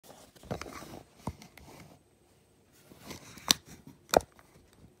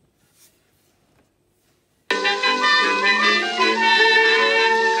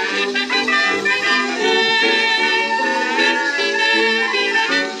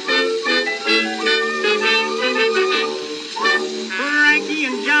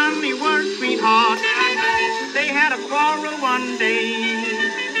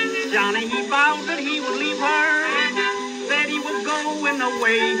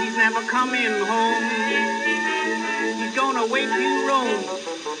away, he's never coming home. He's gone away to Rome.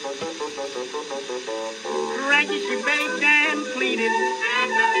 Frankie, she begged and pleaded,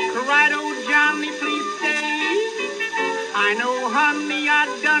 cried, oh Johnny, please stay. I know, honey,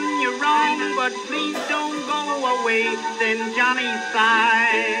 I've done you wrong, but please don't go away. Then Johnny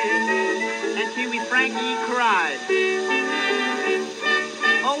sighed, and Huey Frankie cried.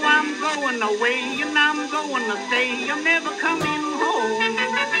 Oh, I'm going away, and I'm going to stay. I'm never coming home.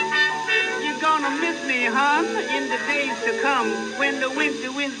 You're gonna miss me, hon, in the days to come. When the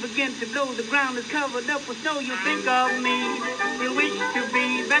winter winds begin to blow, the ground is covered up with snow. You'll think of me. You'll wish to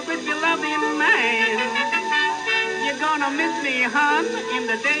be back with your loving man. You're gonna miss me, hon, in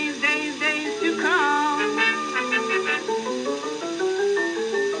the days to come.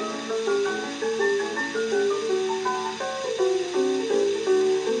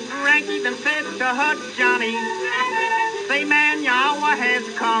 Frankie then said to her Johnny, say, man, your hour has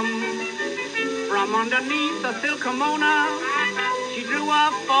come. From underneath a silk kimono, she drew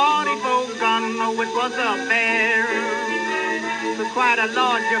a 44 gun. Oh, it was a bear. It was quite a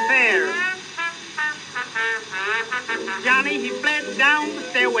large affair. Johnny, he fled down the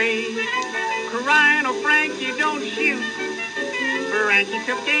stairway, crying, oh, Frankie, don't shoot. Frankie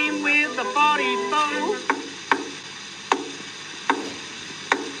took aim with a 44.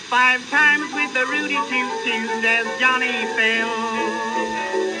 5 times with the Rudy toot-toot as Johnny fell.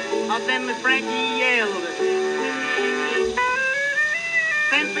 Oh, then Miss Frankie yelled,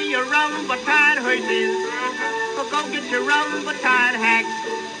 send for your rubber-tied horses, or go get your rubber-tied hacks.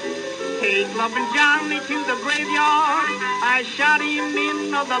 Take loving Johnny to the graveyard. I shot him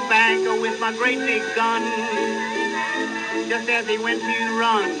in the back with my great big gun, just as he went to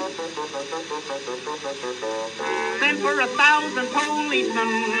run. Sent for 1,000 policemen,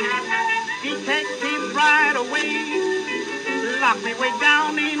 detectives right away. Lock me way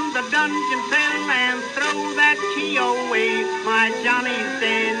down in the dungeon cell and throw that key away. My Johnny's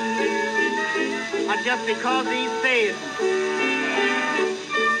dead, just because he said,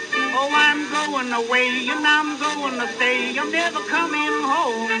 oh, I'm going away and I'm going to stay. I'm never coming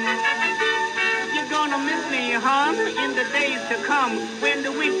home. You're gonna miss me, hon, in the days to come. When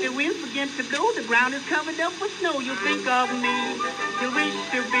the winter winds begin to blow, the ground is covered up with snow. You'll think of me. You'll wish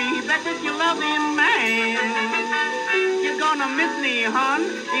to be back with your loving man. You're gonna miss me, hon,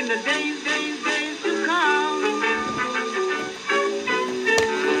 in the days